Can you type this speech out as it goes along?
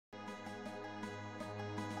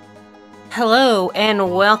Hello and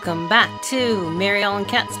welcome back to Mary Ellen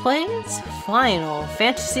Katz Plays Final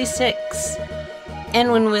Fantasy VI.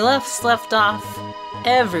 And when we left off,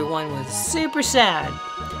 everyone was super sad.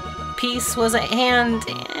 Peace was at hand,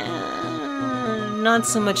 and not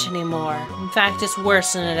so much anymore. In fact, it's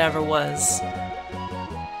worse than it ever was.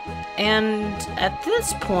 And at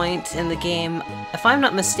this point in the game, if I'm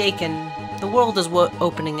not mistaken, the world is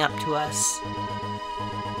opening up to us.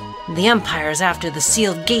 The Empire's after the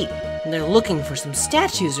sealed gate, and they're looking for some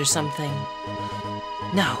statues or something.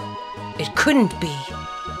 No, it couldn't be.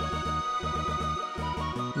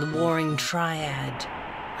 The Warring Triad.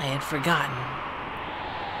 I had forgotten.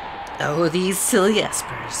 Oh, these silly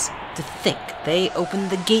Espers. To think they opened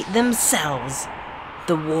the gate themselves.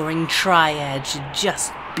 The Warring Triad should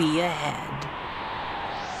just be ahead.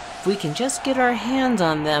 If we can just get our hands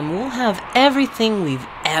on them, we'll have everything we've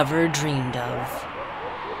ever dreamed of.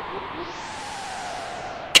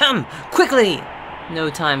 Come, quickly! No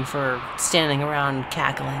time for standing around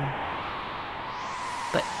cackling.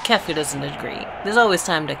 But Kefka doesn't agree. There's always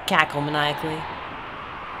time to cackle maniacally.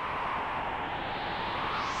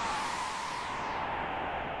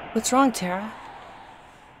 What's wrong, Terra?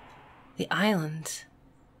 The island.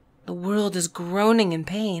 The world is groaning in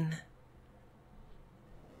pain.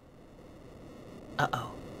 Uh-oh.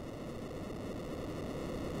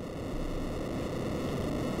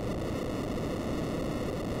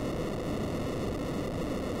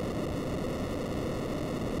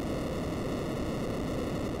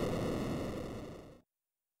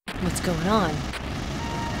 What's going on?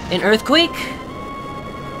 An earthquake?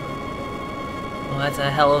 Well, that's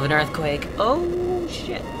a hell of an earthquake. Oh,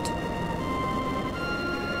 shit.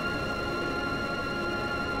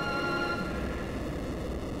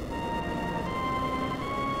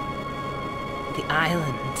 The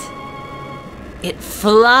island. It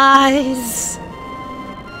flies!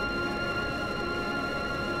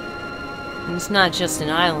 And it's not just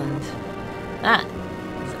an island. That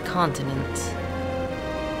is a continent.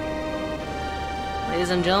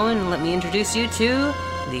 Ladies and gentlemen, let me introduce you to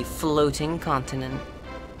the floating continent.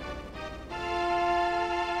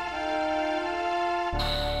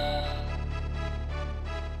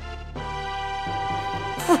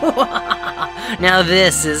 Now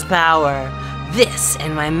this is power. This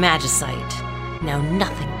and my magicite. Now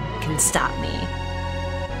nothing can stop me.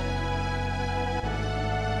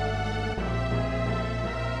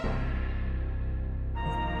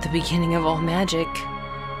 The beginning of all magic.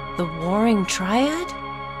 The Warring Triad?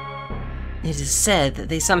 It is said that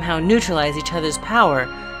they somehow neutralize each other's power,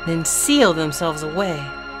 then seal themselves away.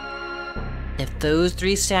 If those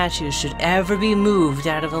three statues should ever be moved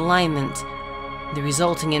out of alignment, the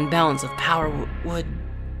resulting imbalance of power would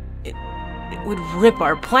rip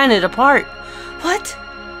our planet apart. What?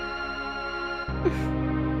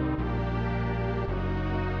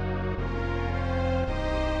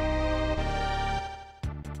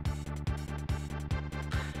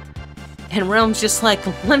 And Realm's just like,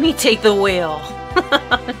 let me take the wheel.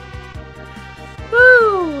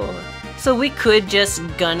 Woo! So we could just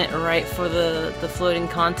gun it right for the floating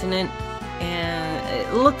continent. And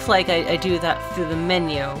it looks like I do that through the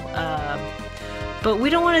menu. But we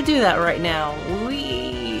don't want to do that right now.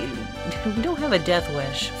 We don't have a death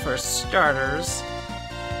wish, for starters.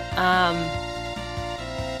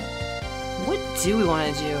 What do we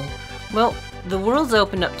want to do? Well, the world's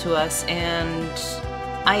opened up to us, and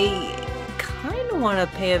I kind of want to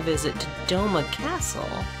pay a visit to Doma Castle,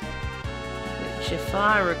 which, if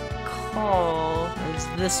I recall, is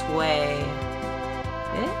this way.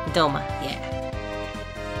 Doma, yeah.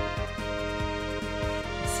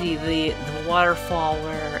 See the waterfall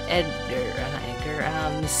where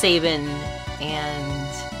Sabin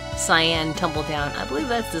and Cyan tumble down. I believe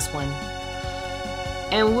that's this one.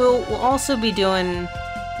 And we'll also be doing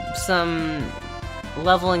some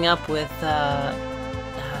leveling up with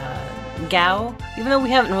Gao, even though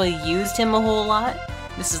we haven't really used him a whole lot.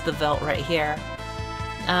 This is the Velt right here.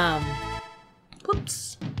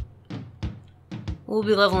 Whoops. We'll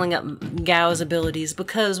be leveling up Gao's abilities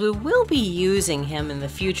because we will be using him in the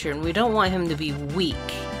future, and we don't want him to be weak,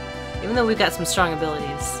 even though we've got some strong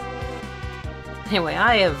abilities. Anyway,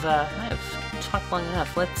 I have talked long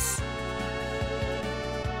enough. Let's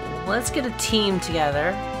get a team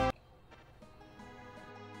together.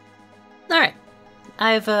 All right.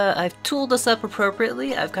 I've tooled us up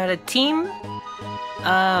appropriately. I've got a team,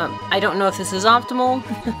 I don't know if this is optimal.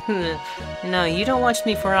 No, you don't watch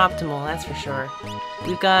me for optimal, that's for sure.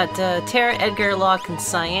 We've got Tara, Edgar, Locke, and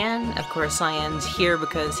Cyan. Of course, Cyan's here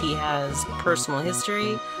because he has personal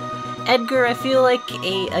history. Edgar, I feel like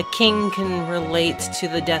a king can relate to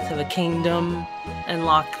the death of a kingdom, and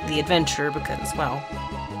Locke, the adventure, because, well,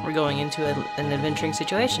 we're going into an adventuring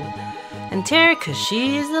situation. And Tara, because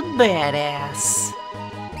she's a badass.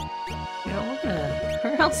 You know, who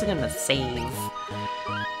else is gonna save?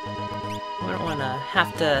 I don't want to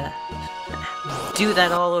have to do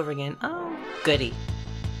that all over again. Oh, goody.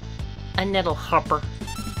 A nettle hopper.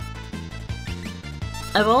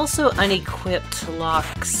 I've also unequipped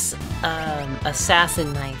Locke's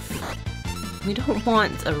assassin knife. We don't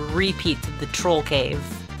want a repeat of the troll cave.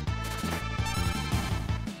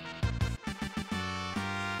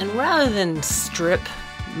 And rather than strip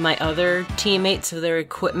my other teammates of their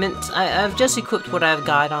equipment, I've just equipped what I've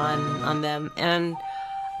got on them, and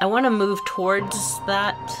I want to move towards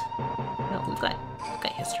that. No, we've got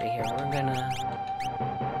history here. We're gonna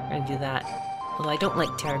do that. Although I don't like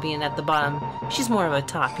Tara being at the bottom. She's more of a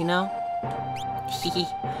top, you know?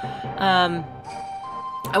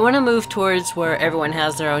 I want to move towards where everyone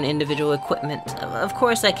has their own individual equipment. Of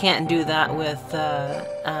course, I can't do that with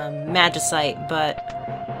Magicite, but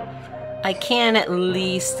I can at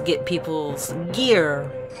least get people's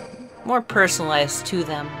gear more personalized to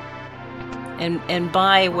them. And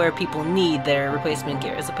buy where people need their replacement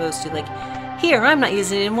gear, as opposed to like, here, I'm not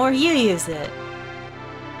using it anymore, you use it.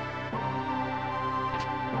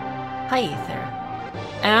 Hi, Ether.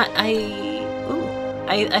 And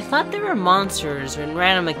I thought there were monsters and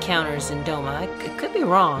random encounters in Doma. I could be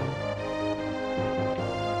wrong.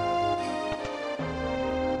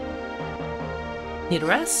 Need a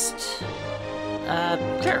rest?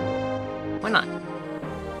 Sure. Why not?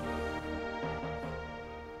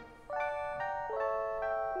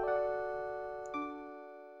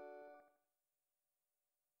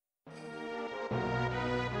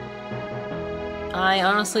 I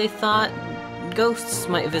honestly thought ghosts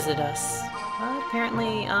might visit us. Well,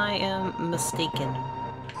 apparently I am mistaken.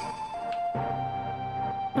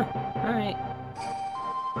 Huh, alright.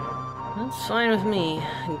 That's fine with me.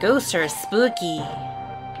 Ghosts are spooky.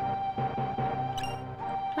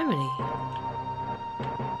 How many?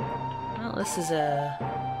 Well, this is a...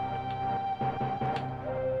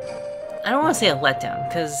 I don't want to say a letdown,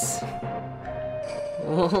 because...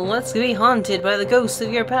 Well, let's be haunted by the ghosts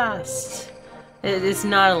of your past. It is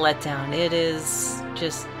not a letdown. It is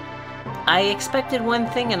just... I expected one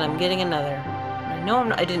thing and I'm getting another. I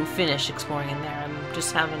know I didn't finish exploring in there. I'm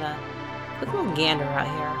just having a quick little gander out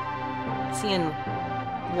here. Seeing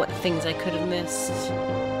what things I could have missed.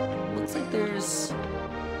 Looks like there's...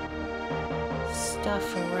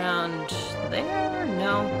 stuff around there?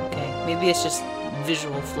 No? Okay. Maybe it's just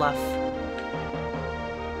visual fluff.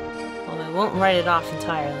 Well, I won't write it off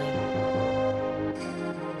entirely.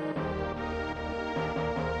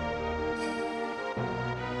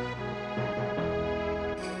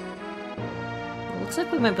 Looks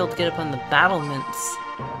like we might be able to get up on the battlements.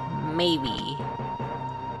 Maybe.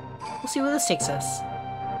 We'll see where this takes us.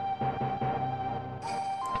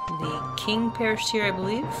 The king perished here, I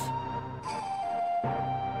believe.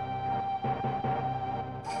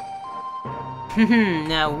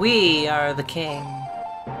 Now we are the king.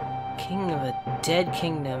 King of a dead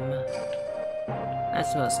kingdom.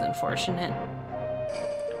 That's most unfortunate.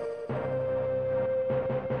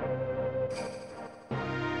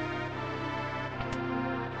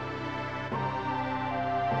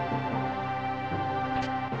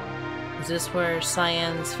 Is this where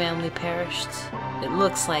Cyan's family perished? It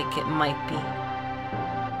looks like it might be.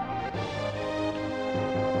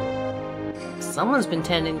 Someone's been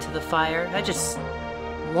tending to the fire. I just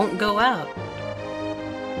won't go out.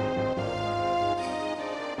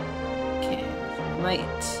 Okay, we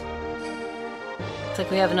might. Looks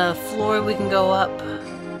like we have another floor we can go up.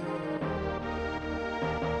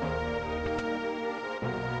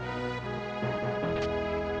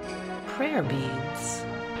 Prayer beads.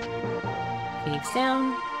 Beads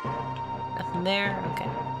down. Nothing there. Okay.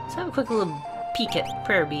 Let's have a quick little peek at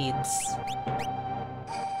prayer beads.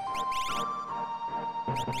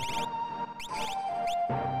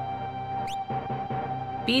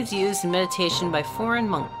 Beads used in meditation by foreign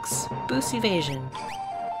monks. Boost evasion.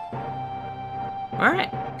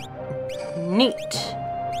 Alright. Neat.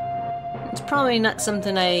 It's probably not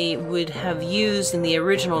something I would have used in the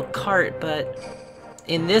original cart, but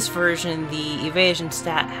in this version the evasion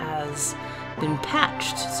stat has been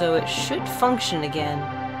patched, so it should function again.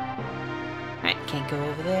 Alright, can't go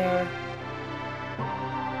over there.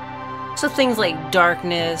 So things like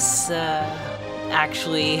darkness,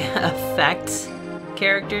 actually affect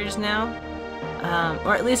characters now.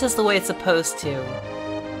 Or at least that's the way it's supposed to.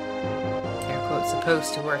 Air quote,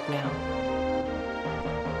 supposed to work now.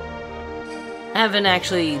 I haven't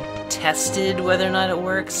actually tested whether or not it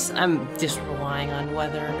works. I'm just relying on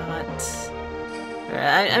whether or not...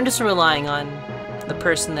 I'm just relying on the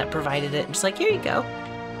person that provided it. Just like, here you go.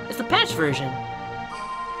 It's the patch version.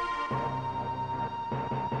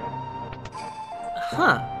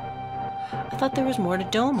 Huh. I thought there was more to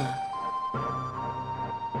Doma.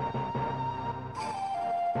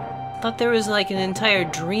 I thought there was like an entire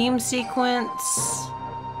dream sequence.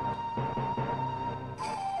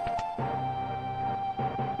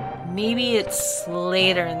 Maybe it's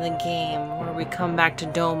later in the game where we come back to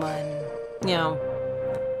Doma and, you know,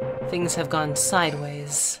 things have gone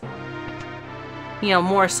sideways. You know,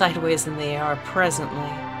 more sideways than they are presently.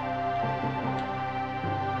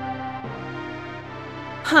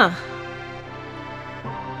 Huh.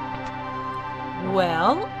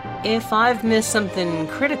 Well, if I've missed something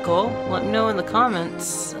critical, let me know in the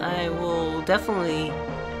comments. I will definitely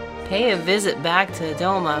pay a visit back to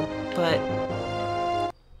Doma, but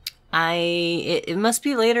it must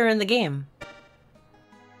be later in the game.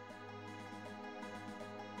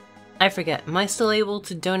 I forget, am I still able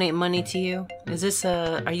to donate money to you? Is this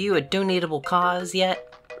are you a donatable cause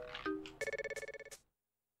yet?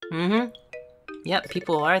 Mm-hmm. Yep,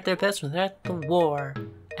 people are at their best when they're at the war.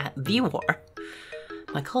 At the war.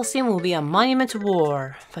 My Coliseum will be a monument to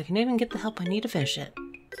war. If I can even get the help I need to finish it.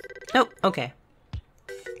 Nope, okay.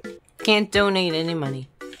 Can't donate any money.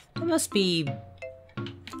 I must be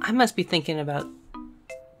thinking about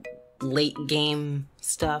late game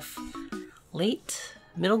stuff. Late?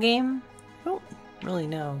 Middle game? I don't really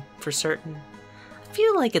know for certain. I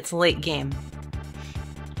feel like it's late game.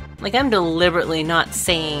 Like I'm deliberately not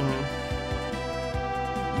saying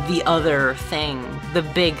the other thing, the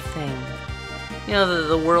big thing. You know,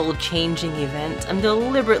 the world-changing event. I'm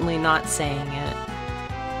deliberately not saying it.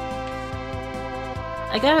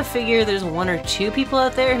 I gotta figure there's one or two people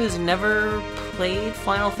out there who's never played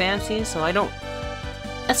Final Fantasy, so I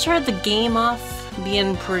started the game off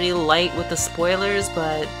being pretty light with the spoilers,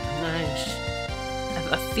 but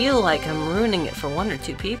I feel like I'm ruining it for one or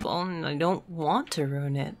two people, and I don't want to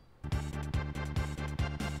ruin it.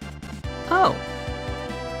 Oh.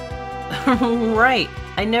 Right.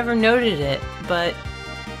 I never noted it, but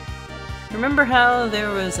remember how there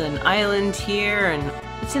was an island here and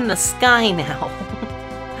it's in the sky now?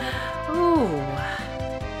 Ooh.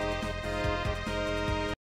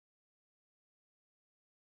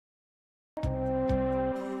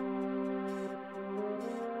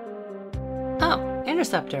 Oh,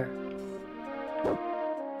 interceptor.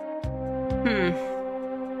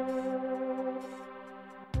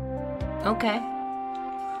 Okay.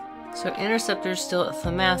 So Interceptor's still at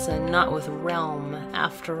Thamasa, not with Realm,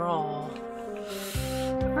 after all.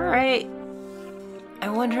 Alright. I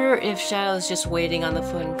wonder if Shadow's just waiting on the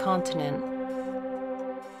Floating Continent.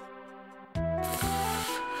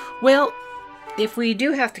 Well, if we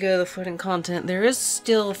do have to go to the Floating Continent, there is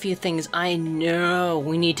still a few things I know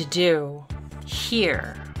we need to do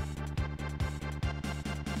here.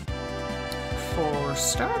 For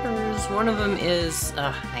starters, one of them is...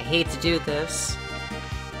 I hate to do this.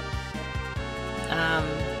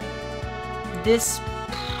 This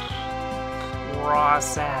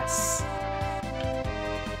process. I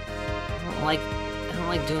don't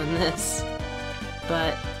like doing this,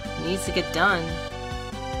 but it needs to get done.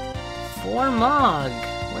 For Mog.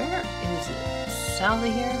 Where is it? South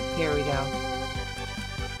of here? Here we go.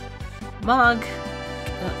 Mog.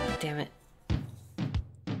 Oh, damn it.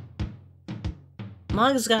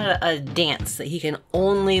 Mog's got a dance that he can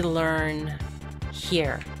only learn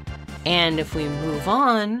here. And if we move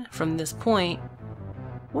on from this point,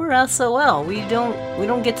 we're SOL. We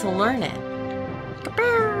don't get to learn it.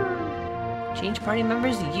 Change party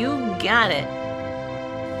members, you got it.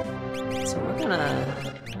 So we're gonna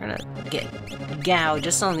get Gao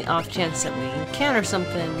just on the off chance that we encounter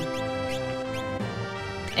something.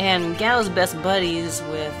 And Gao's best buddies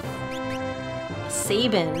with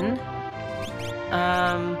Sabin,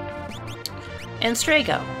 and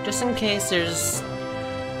Strago, just in case there's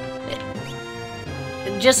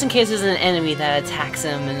an enemy that attacks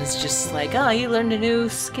him and it's just like, oh, you learned a new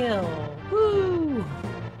skill. Woo!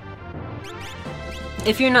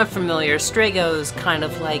 If you're not familiar, Strago's kind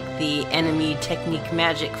of like the enemy technique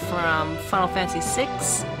magic from Final Fantasy VI.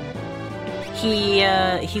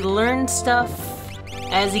 He learns stuff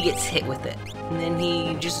as he gets hit with it, and then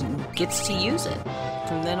he just gets to use it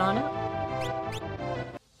from then on out.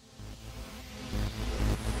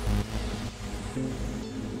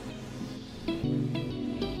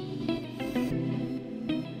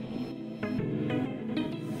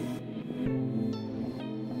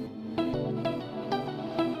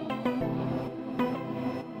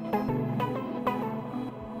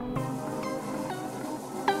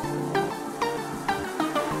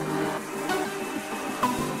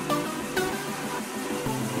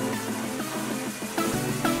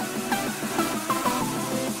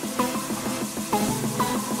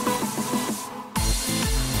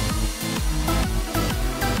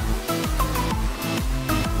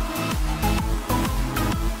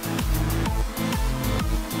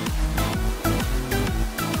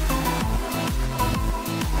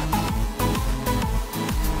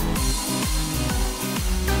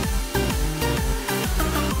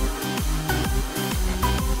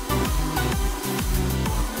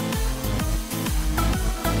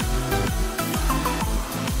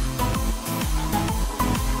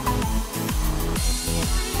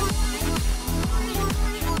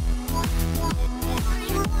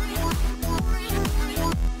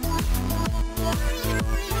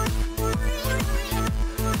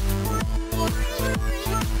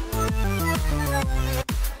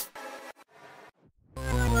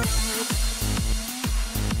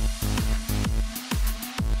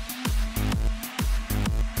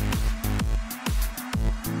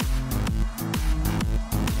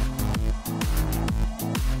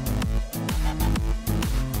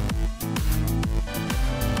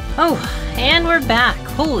 Oh, and we're back.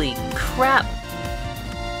 Holy crap.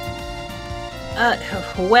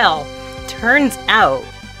 Well, turns out,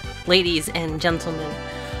 ladies and gentlemen,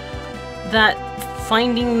 that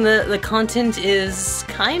finding the content is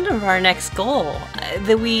kind of our next goal. I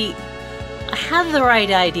had the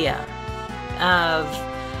right idea of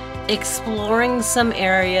exploring some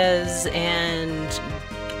areas and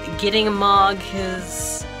getting Mog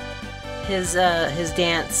his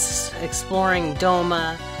dance, exploring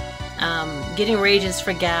Doma, getting rages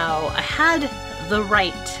for Gao. I had the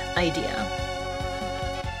right idea.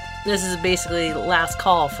 This is basically last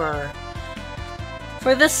call for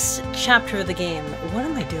this chapter of the game. What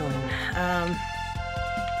am I doing?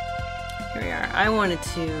 Here we are. I wanted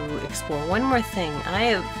to explore one more thing.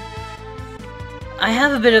 I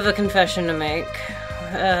have a bit of a confession to make.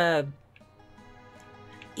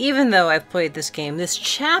 Even though I've played this game, this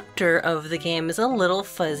chapter of the game is a little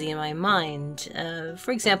fuzzy in my mind.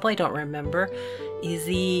 For example, I don't remember. Is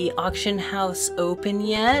the auction house open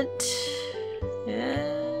yet?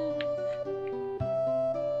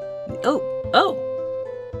 Oh!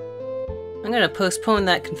 I'm gonna postpone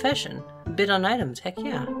that confession. Bid on items, heck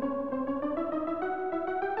yeah.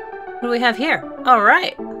 What do we have here?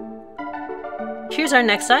 Alright! Here's our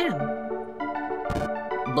next item.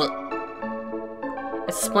 But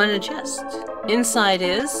it's a splendid chest. Inside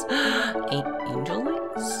is angel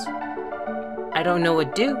wings. I don't know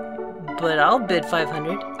what do, but I'll bid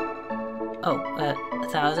 500. Oh,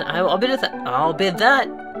 1,000. I'll bid I'll bid that.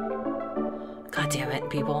 God damn it,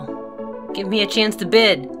 people! Give me a chance to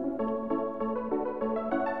bid.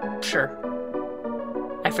 Sure.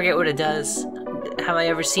 I forget what it does. Have I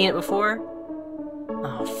ever seen it before?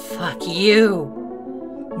 Oh, fuck you!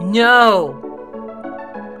 No!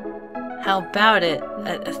 How about it?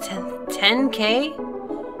 10K?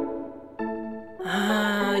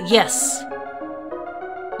 Yes.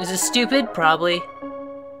 Is this stupid? Probably.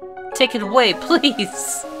 Take it away,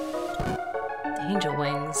 please! Angel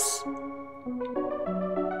wings.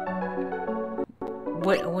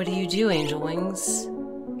 What do you do, Angel Wings?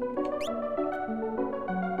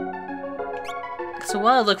 So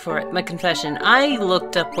while I look for it, my confession, I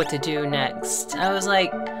looked up what to do next. I was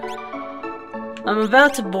like, I'm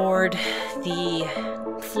about to board the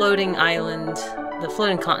floating island, the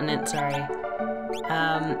floating continent, sorry.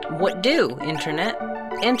 What do, internet?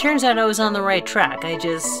 And turns out I was on the right track. I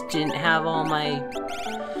just didn't have all my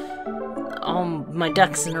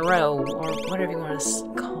ducks in a row, or whatever you want to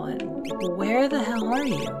call it. Where the hell are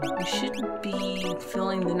you? You shouldn't be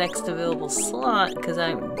filling the next available slot, because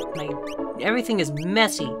everything is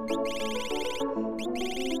messy.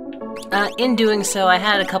 In doing so, I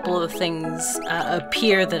had a couple of things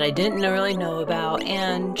appear that I didn't really know about,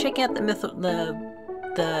 and checking out the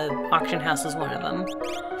auction house was one of them.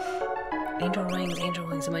 Angel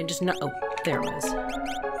wings, am I just not? Oh, there it was.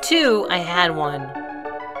 2, I had one.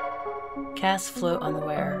 Cast float on the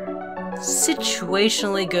wearer.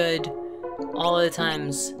 Situationally good, all of the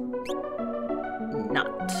times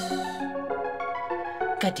not.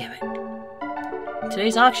 God damn it.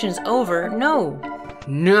 Today's auction is over. No!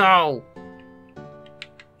 No!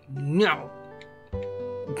 No!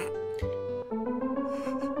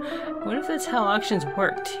 What if that's how auctions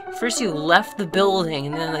worked? First you left the building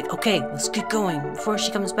and then like, okay, let's get going before she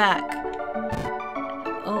comes back.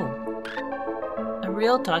 Oh. A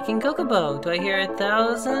real talking Kokobo. Do I hear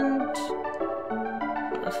 1,000?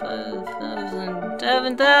 5,000,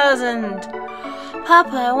 7,000.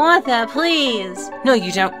 Papa, I want that, please. No,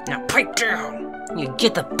 you don't. Now pipe down. You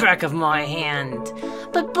get the back of my hand.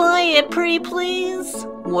 But buy it, pretty please.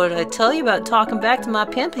 What did I tell you about talking back to my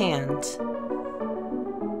pimp hand?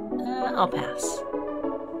 I'll pass.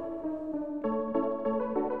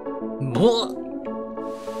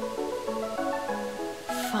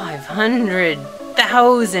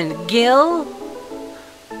 500,000 gil?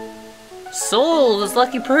 Sold as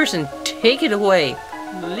lucky person. Take it away,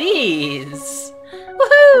 please.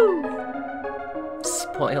 Woohoo!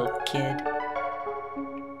 Spoiled kid.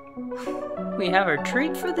 We have our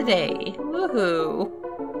treat for the day. Woohoo!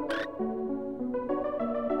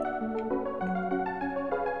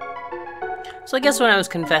 So I guess what I was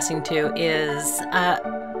confessing to is,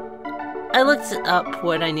 I looked up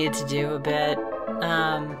what I needed to do a bit.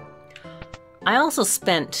 I also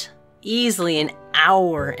spent easily an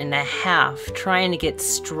hour and a half trying to get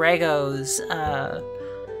Strego's,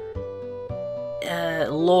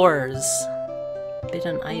 lures. Bid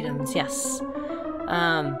on items, yes.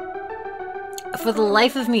 For the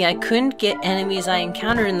life of me, I couldn't get enemies I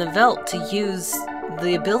encountered in the Veldt to use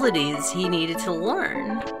the abilities he needed to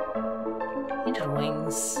learn. Angel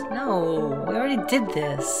wings. No, we already did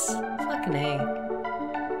this. Fucking A.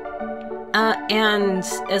 And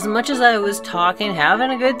as much as I was talking,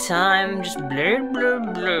 having a good time, just blah, blah,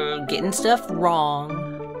 blah, getting stuff wrong.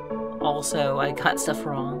 Also, I got stuff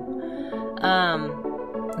wrong.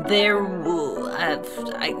 There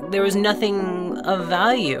was nothing of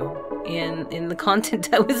value in the content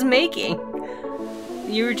I was making.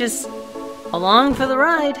 You were just along for the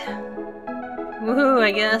ride. Woohoo,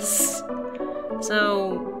 I guess.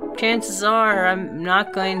 So, chances are I'm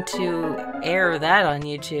not going to air that on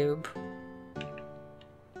YouTube.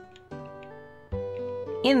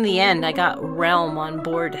 In the end, I got Realm on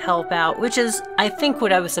board to help out, which is, I think,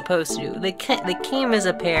 what I was supposed to do. They came as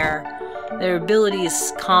a pair. Their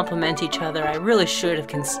abilities complement each other. I really should have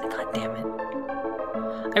considered... God damn it.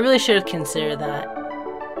 I really should have considered that.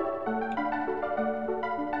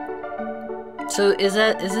 So, is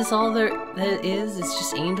this all that is? It's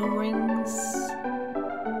just angel rings?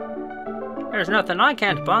 There's nothing I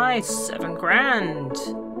can't buy. 7 grand.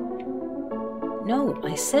 No,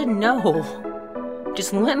 I said no.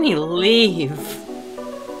 Just let me leave.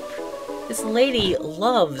 This lady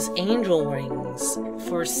loves angel rings.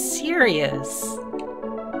 For serious.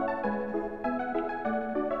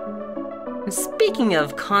 And speaking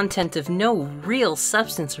of content of no real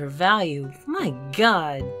substance or value, my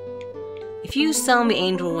god. If you sell me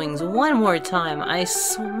angel wings one more time, I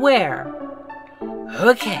swear.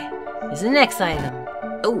 Okay, here's the next item.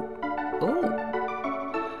 Oh.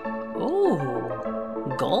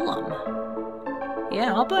 Golem.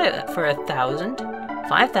 Yeah, I'll buy it for 1,000,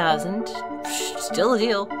 5,000, still a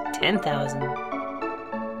deal, 10,000.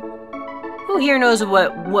 Who here knows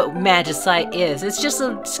what magicite is? It's just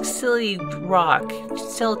a silly rock.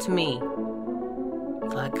 Just sell it to me.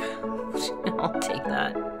 Fuck. I'll take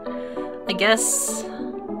that. I guess...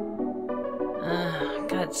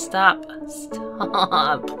 God, stop.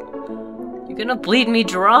 Stop. You're gonna bleed me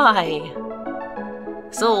dry.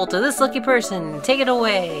 Sold to this lucky person. Take it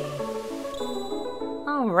away.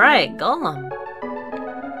 Alright, Golem.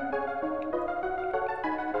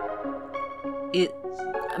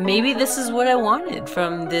 Maybe this is what I wanted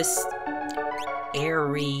from this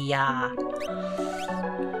area.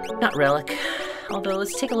 Not relic. Although,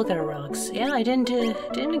 let's take a look at her relics. Yeah, I didn't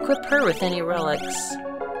equip her with any relics.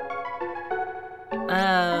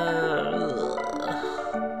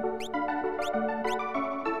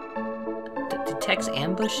 Detects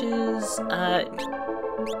ambushes.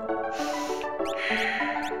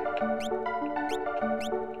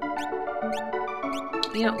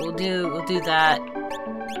 You know, we'll do that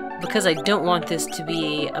because I don't want this to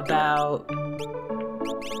be about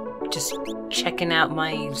just checking out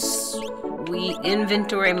my sweet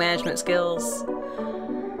inventory management skills.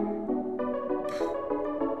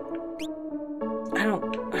 I don't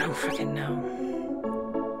freaking know.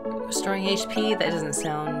 Restoring HP? That doesn't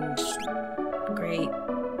sound great.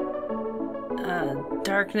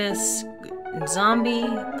 Darkness, zombie,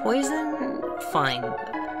 poison? Fine.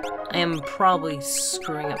 I am probably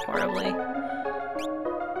screwing up horribly.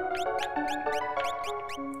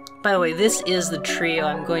 By the way, this is the trio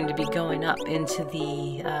I'm going to be going up into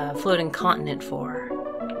the floating continent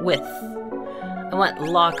with. I want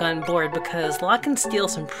Locke on board because Locke can steal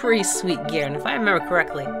some pretty sweet gear, and if I remember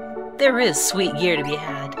correctly, there is sweet gear to be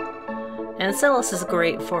had. And Celis is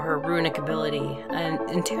great for her runic ability,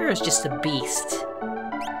 and Terra is just a beast.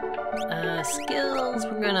 Skills,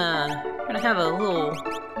 we're gonna have a little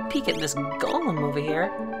peek at this golem over here.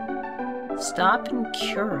 Stop and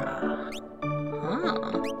Cura.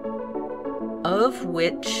 Huh. Of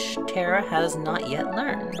which Terra has not yet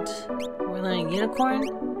learned. We're learning Unicorn.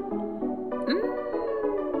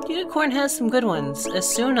 Unicorn has some good ones.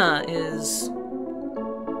 Asuna is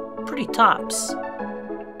pretty tops.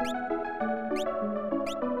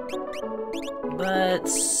 But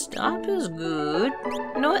Stop is good.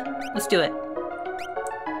 You know what? Let's do it.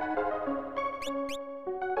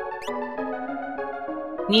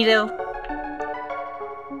 Neato.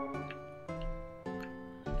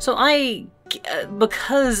 So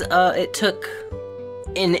because it took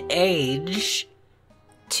an age,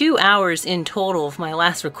 2 hours in total of my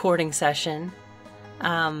last recording session,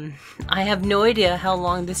 I have no idea how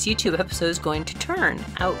long this YouTube episode is going to turn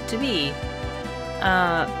out to be.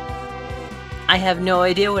 I have no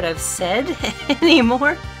idea what I've said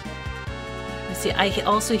anymore. Let's see, I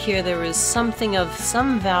also hear there was something of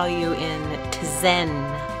some value in Tzen.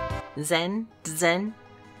 Zen?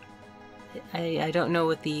 I don't know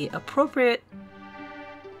what the appropriate...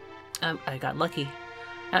 I got lucky.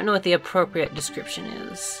 I don't know what the appropriate description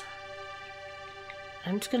is.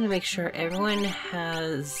 I'm just gonna make sure everyone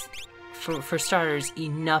has, for starters,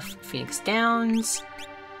 enough Phoenix Downs.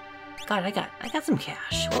 God, I got some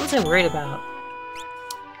cash. What was I worried about?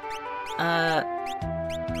 I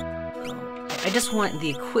just want the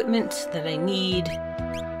equipment that I need.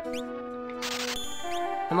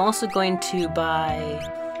 I'm also going to buy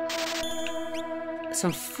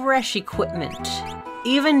some fresh equipment.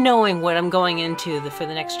 Even knowing what I'm going into for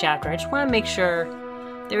the next chapter, I just want to make sure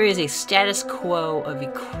there is a status quo of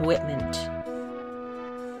equipment.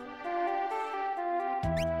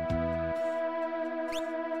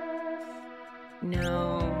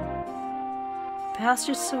 No.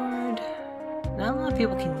 Bastard sword. Not a lot of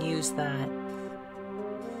people can use that.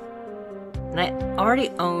 And I already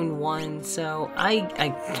own one, so I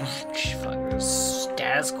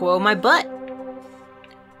status quo my butt.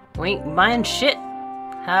 We ain't buying shit.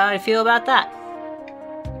 How do you feel about that?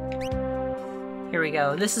 Here we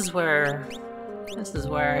go. This is where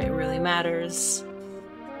it really matters.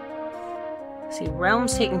 See,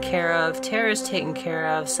 Realm's taken care of, Terra's taken care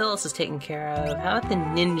of, Celis is taken care of. How about the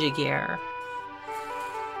ninja gear?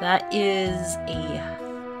 That is a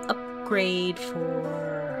upgrade for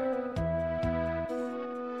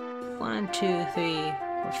 1, 2, 3,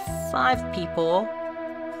 4, 5 people.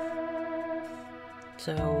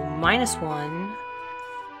 So -1.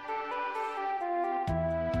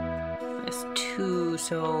 -2,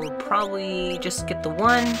 so probably just get the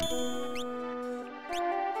 1.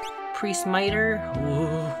 Priest Miter.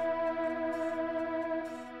 Ooh.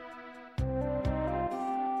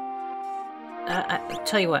 I'll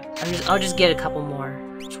tell you what, I'll just get a couple more.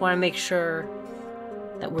 Just want to make sure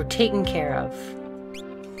that we're taken care of.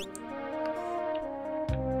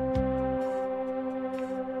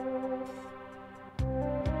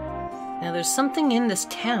 Now there's something in this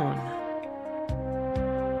town.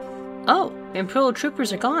 Oh, Imperial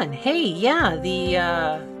troopers are gone. Hey, yeah,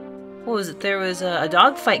 what was it? There was a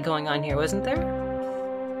dogfight going on here, wasn't there?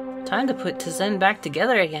 Time to put Zen back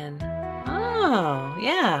together again. Oh,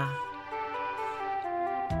 yeah.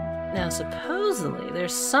 Now, supposedly,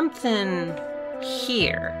 there's something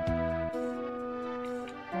here.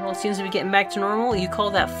 Well, it seems to be getting back to normal. You call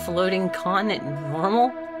that floating continent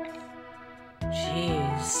normal?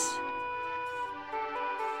 Jeez.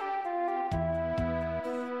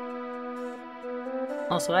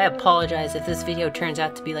 Also, I apologize if this video turns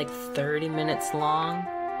out to be like 30 minutes long.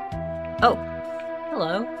 Oh,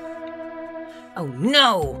 hello. Oh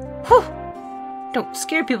no! Whew! Don't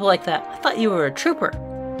scare people like that. I thought you were a trooper.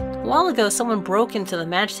 A while ago, someone broke into the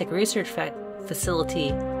Magitech research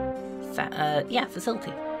facility,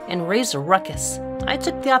 and raised a ruckus. I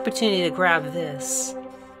took the opportunity to grab this.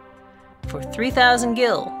 For 3,000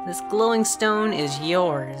 gil, this glowing stone is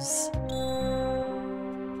yours.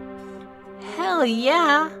 Hell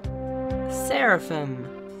yeah! Seraphim.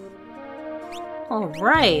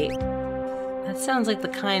 Alright. That sounds like the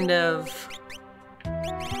kind of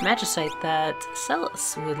magicite that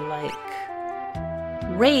Celis would like.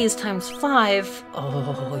 Raise times 5.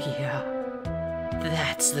 Oh yeah.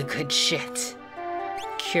 That's the good shit.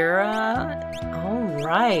 Cura?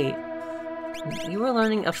 Alright. You were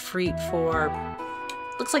learning a freak for...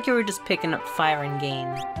 Looks like you were just picking up fire and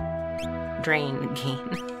drain and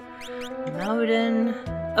gain. Mountain.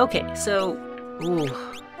 Okay, so... Ooh.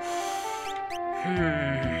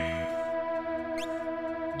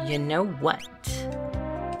 You know what?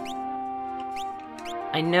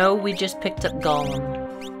 I know we just picked up Golem.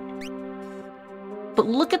 But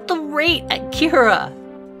look at the rate at Cura!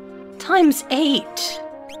 Times 8!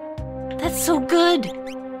 That's so good!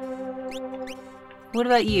 What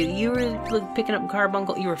about you? You were picking up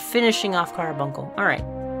Carbuncle. You were finishing off Carbuncle. Alright.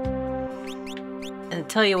 And I'll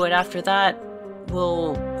tell you what, after that,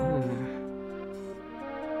 we'll...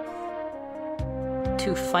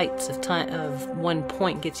 2 fights of 1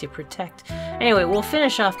 point gets you Protect. Anyway, we'll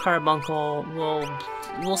finish off Carbuncle.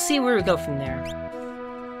 We'll see where we go from there.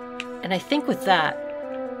 And I think with that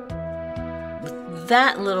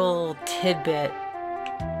little tidbit,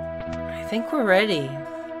 I think we're ready.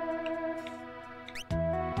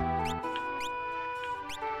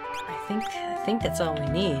 I think that's all we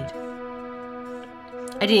need.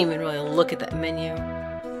 I didn't even really look at that menu.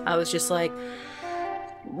 I was just like,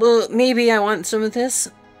 well, maybe I want some of this.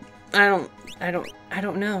 I don't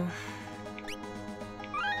know.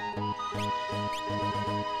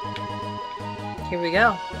 Here we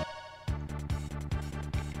go.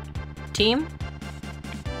 Team,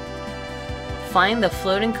 find the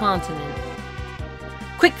floating continent.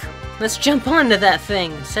 Quick, let's jump onto that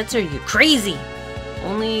thing. Sets, are you crazy?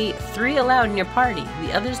 Only 3 allowed in your party.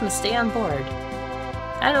 The others must stay on board.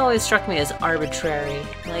 That always struck me as arbitrary.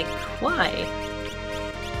 Like, why?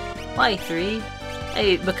 Why 3?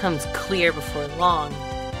 It becomes clear before long.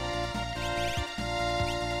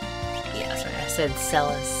 Yeah, sorry, I said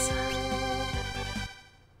Celis.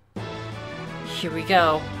 Here we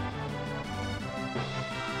go.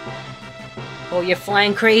 Oh, you're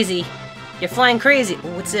flying crazy. You're flying crazy.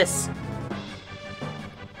 Oh, what's this?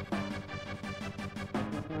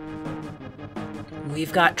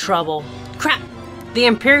 We've got trouble. Crap! The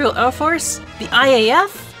Imperial Air Force? The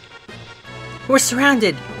IAF? We're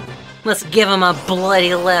surrounded. Let's give them a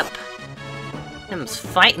bloody lip. Them's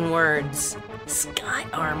fighting words. Sky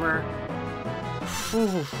armor.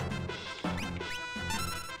 Whew.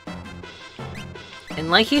 And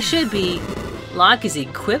like he should be, Locke is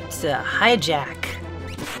equipped to hijack.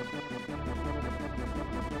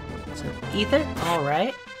 Some ether?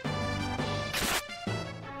 Alright.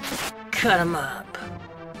 Cut him up.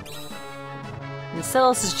 And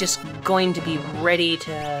Celos is just going to be ready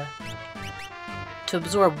to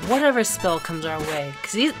absorb whatever spell comes our way.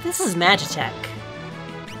 Because this is Magitech.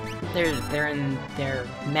 They're in their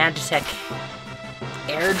Magitech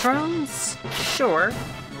air drones? Sure.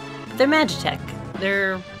 But they're Magitech.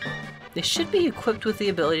 They should be equipped with the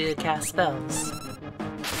ability to cast spells.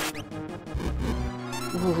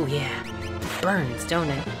 Ooh, yeah. Burns, don't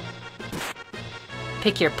it?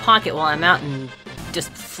 Pick your pocket while I'm out and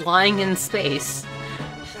just flying in space.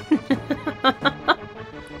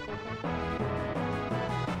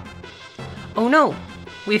 Oh no!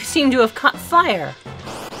 We seem to have caught fire!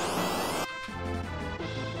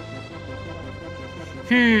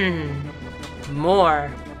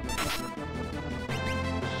 More.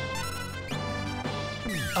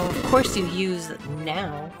 Oh, of course you use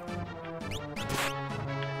now.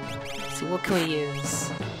 Let's see, what can we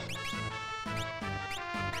use?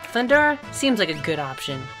 Thunder seems like a good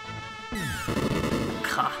option.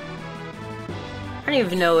 Ka. I don't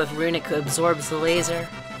even know if Runic absorbs the laser.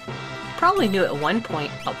 Probably knew at one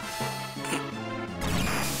point. Oh.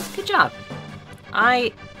 Good job.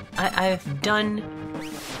 I've done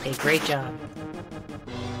a great job.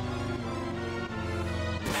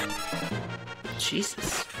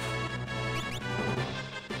 Jesus.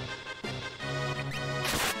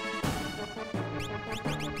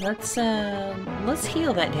 Let's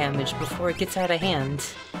heal that damage before it gets out of hand.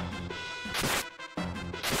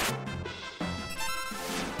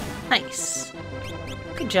 Nice.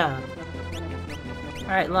 Good job.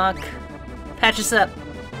 Alright, Locke. Patch us up.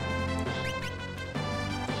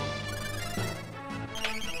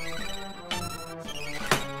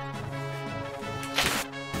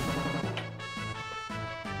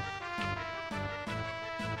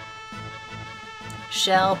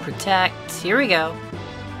 Shell, protect. Here we go.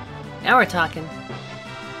 Now we're talking.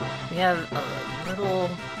 We have a little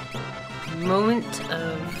moment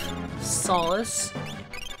of solace.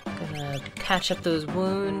 Gonna patch up those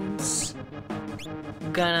wounds.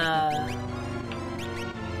 Gonna...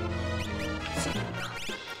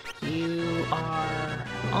 You are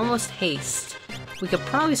almost haste. We could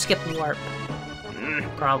probably skip warp.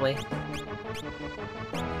 Probably.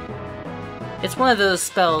 It's one of those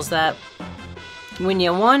spells that when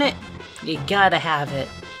you want it, you gotta have it.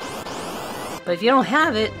 But if you don't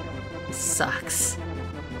have it, it sucks.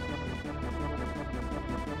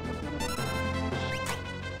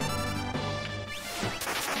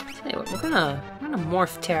 Anyway, we're gonna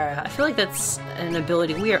morph Terra. I feel like that's an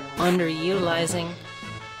ability we are underutilizing.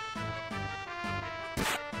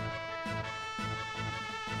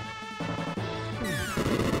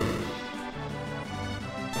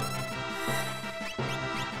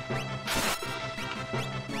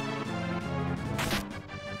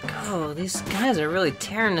 Oh, these guys are really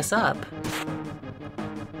tearing us up.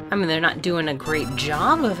 I mean, they're not doing a great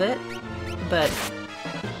job of it, but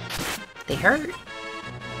they hurt.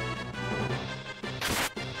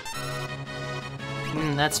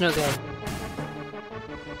 That's no good.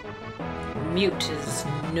 Mute is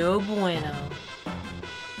no bueno.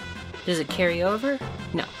 Does it carry over?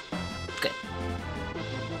 No. Good.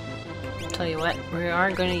 Tell you what, we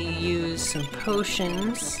are going to use some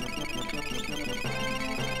potions.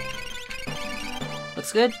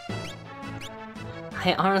 Looks good.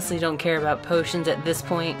 I honestly don't care about potions at this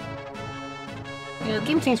point. You know, the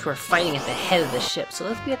game thinks we're fighting at the head of the ship, so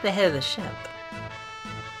let's be at the head of the ship.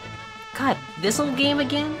 God, this old game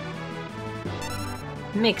again?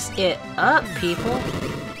 Mix it up, people.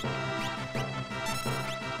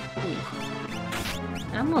 Ooh.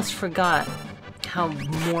 I almost forgot how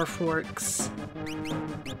morph works.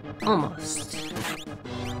 Almost.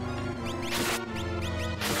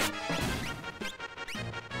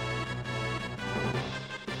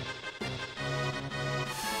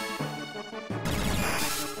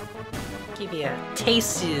 Give you a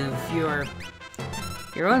taste of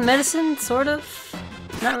your own medicine, sort of.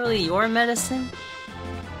 Not really your medicine,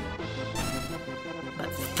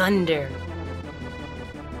 but thunder.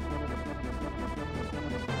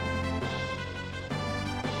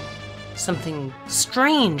 Something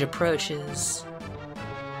strange approaches.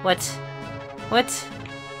 What? What?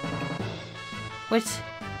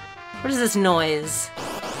 What is this noise?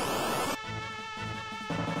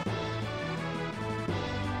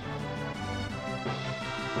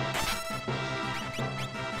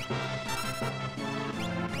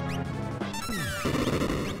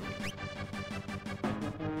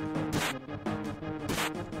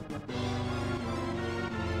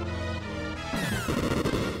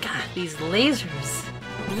 God, these lasers.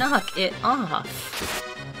 Knock it off.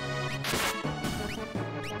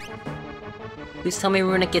 Please tell me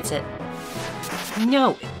Runic gets it.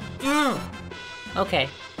 No! Okay.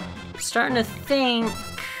 Starting to think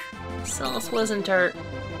Celis wasn't our...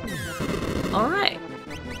 Alright.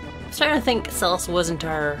 Starting to think Celis wasn't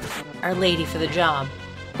our lady for the job.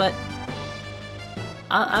 But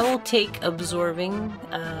I will take absorbing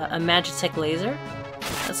a Magitech laser.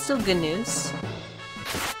 That's still good news.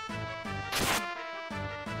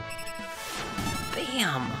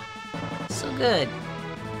 Bam! So good.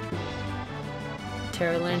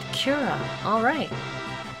 Terra learned Cura. Alright.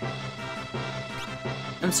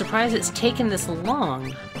 I'm surprised it's taken this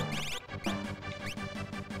long.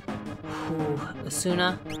 Whew,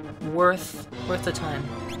 Asuna, worth the time.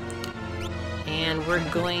 And we're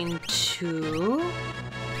going to...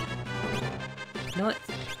 You know what?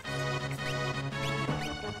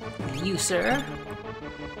 You, sir.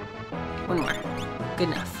 One more. Good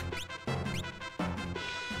enough.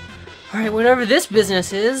 Alright, whatever this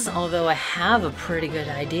business is, although I have a pretty good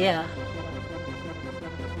idea.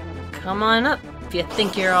 Come on up if you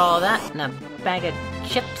think you're all that in a bag of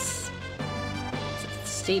chips. It's a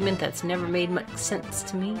statement that's never made much sense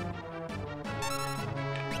to me.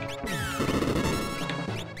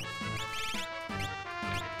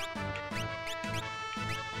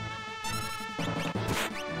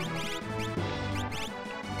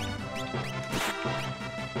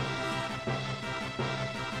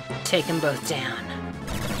 Take them both down.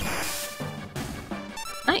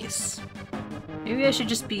 Nice. Maybe I should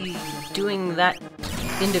just be doing that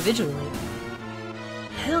individually.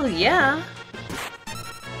 Hell yeah!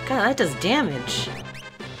 God, that does damage.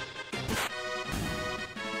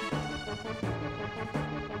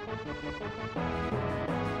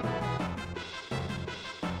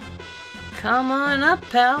 Come on up,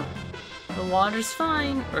 pal. The water's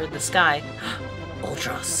fine. Or the sky.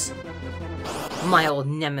 Ultros. My old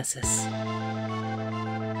nemesis.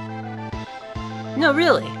 No,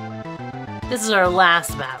 really. This is our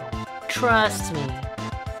last battle. Trust me.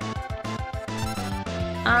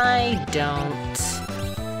 I don't.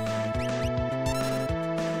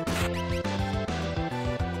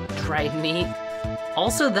 Dried meat.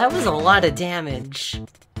 Also, that was a lot of damage.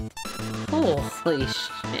 Holy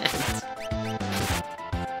shit.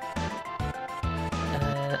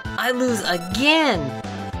 I lose again!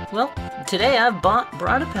 Well, today I've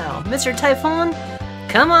brought a pal. Mr. Typhon,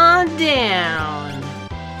 come on down.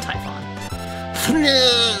 Typhon.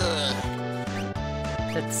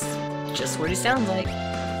 That's just what he sounds like.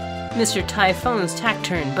 Mr. Typhon's tack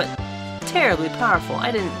turn, but terribly powerful.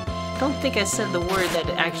 I don't think I said the word that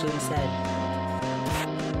it actually said.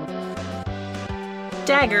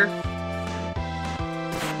 Dagger.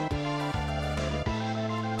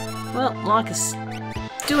 Well, Locke is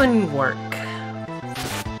doing work.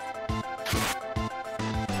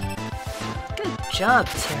 Good job,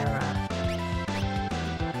 Terra.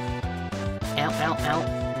 Ow, ow, ow.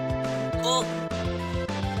 Oh.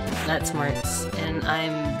 That smarts. And I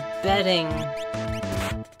am betting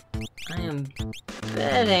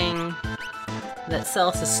that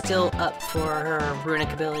Celis is still up for her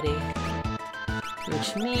runic ability.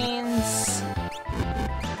 Which means...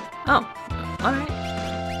 Oh, alright.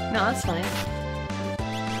 No, that's fine.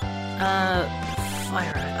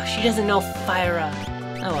 Fyra. Oh, she doesn't know Fyra.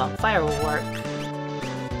 Oh well, Fyra will work.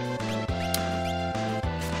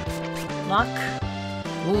 Locke.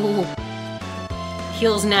 Ooh.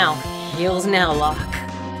 Heals now. Heals now, Locke.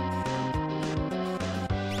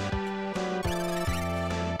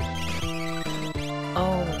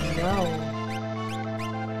 Oh no.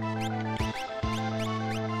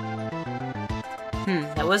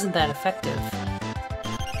 That wasn't that effective.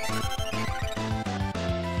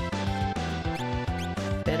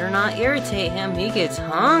 Better not irritate him. He gets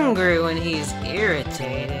hungry when he's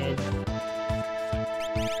irritated.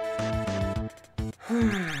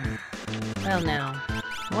 Well now,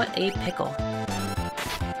 what a pickle.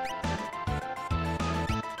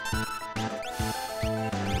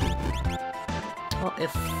 Well,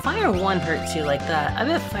 if Fire 1 hurts you like that, I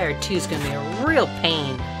bet Fire 2 is gonna be a real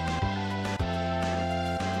pain.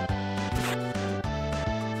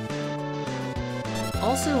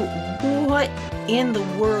 Also, what in the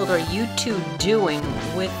world are you two doing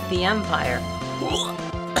with the Empire?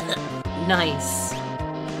 Nice.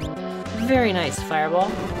 Very nice,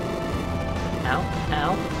 Fireball. Ow,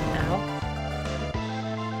 ow, ow.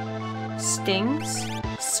 Stings.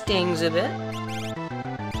 Stings a bit.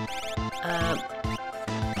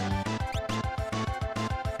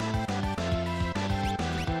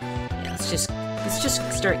 Yeah, let's just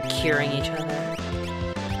start curing each other.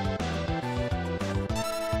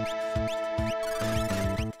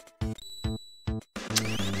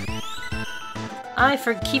 I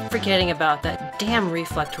keep forgetting about that damn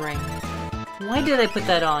reflect ring. Why did I put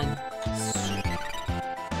that on?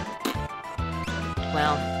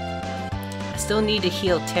 Well, I still need to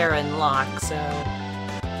heal Terra and Locke, so...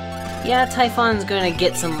 Yeah, Typhon's gonna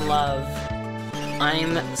get some love.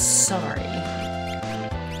 I'm sorry.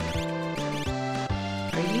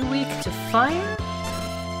 Are you weak to fire?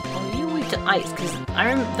 Or are you weak to ice? Because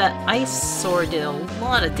that ice sword did a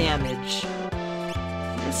lot of damage.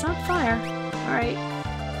 It's not fire. Alright.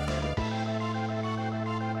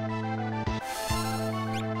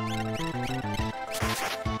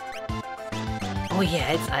 Oh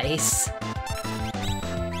yeah, it's ice.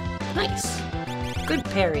 Nice. Good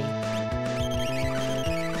parry.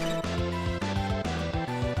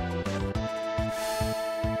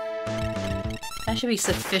 That should be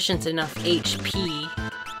sufficient enough HP.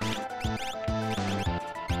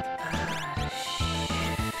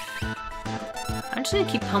 I'm just gonna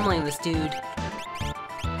keep pummeling this dude.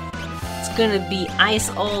 It's gonna be ice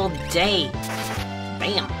all day.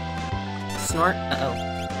 Bam. Snort. Uh-oh.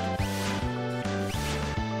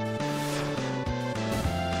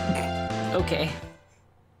 Okay.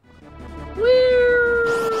 Woo!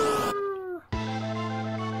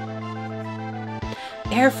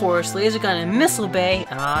 Air Force, laser gun, and missile bay.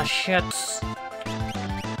 Ah, shit.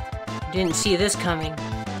 Didn't see this coming.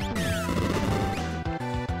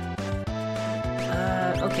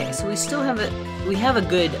 Okay, so we still have a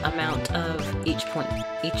good amount of HP.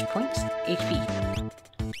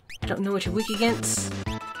 I don't know what you're weak against.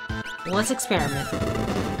 Well, let's experiment.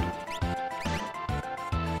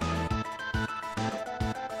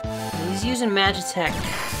 He's using Magitech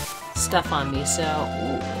stuff on me, so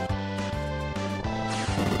ooh.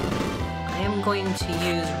 I am going to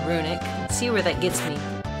use Runic and see where that gets me.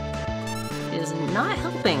 It is not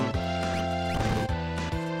helping.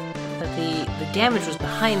 But the damage was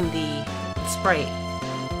behind the sprite.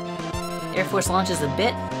 Air Force launches a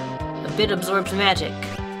bit absorbs magic.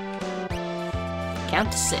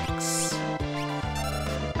 Count to 6.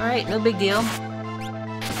 Alright, no big deal.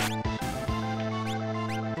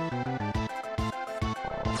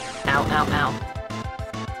 Ow, ow, ow.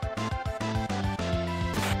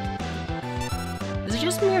 Is it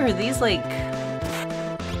just me, or these, like,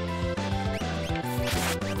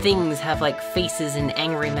 things have, like, faces and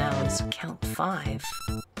angry mouths? Count 5.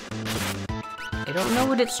 I don't know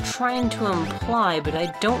what it's trying to imply, but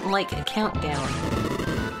I don't like a countdown.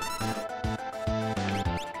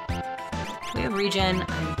 We have regen.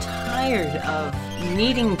 I'm tired of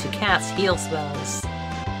needing to cast heal spells.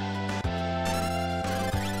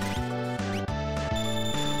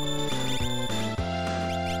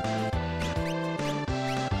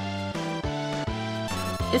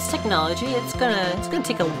 It's technology. It's gonna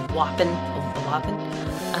take a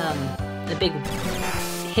big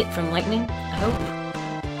hit from lightning, I hope.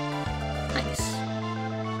 Nice.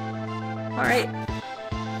 Alright.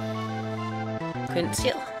 Couldn't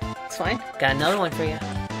steal. It's fine. Got another one for you.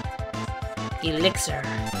 Elixir.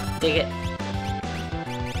 Dig it.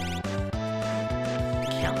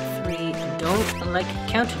 Count 3. Don't like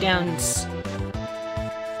countdowns.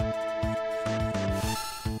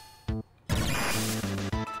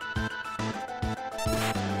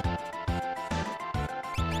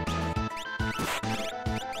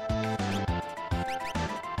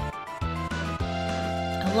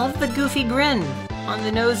 I love the goofy grin on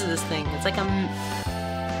the nose of this thing. It's like a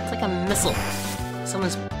missile.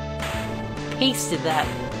 Someone's pasted that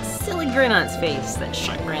silly grin on its face, that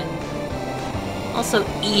shut grin. Also,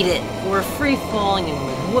 eat it. We're free falling and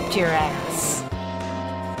we whooped your ass.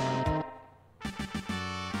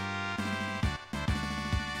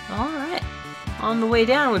 Alright. On the way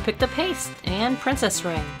down, we picked up haste and princess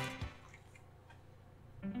ring.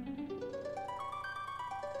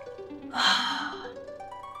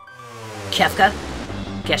 Kefka,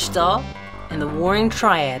 Gestalt, and the Warring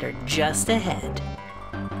Triad are just ahead.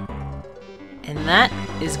 And that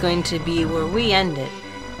is going to be where we end it.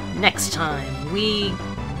 Next time, we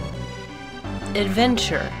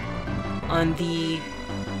adventure on the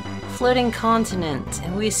floating continent,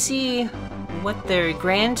 and we see what their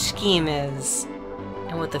grand scheme is.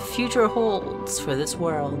 and what the future holds for this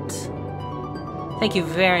world. Thank you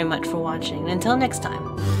very much for watching, and until next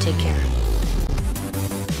time, take care.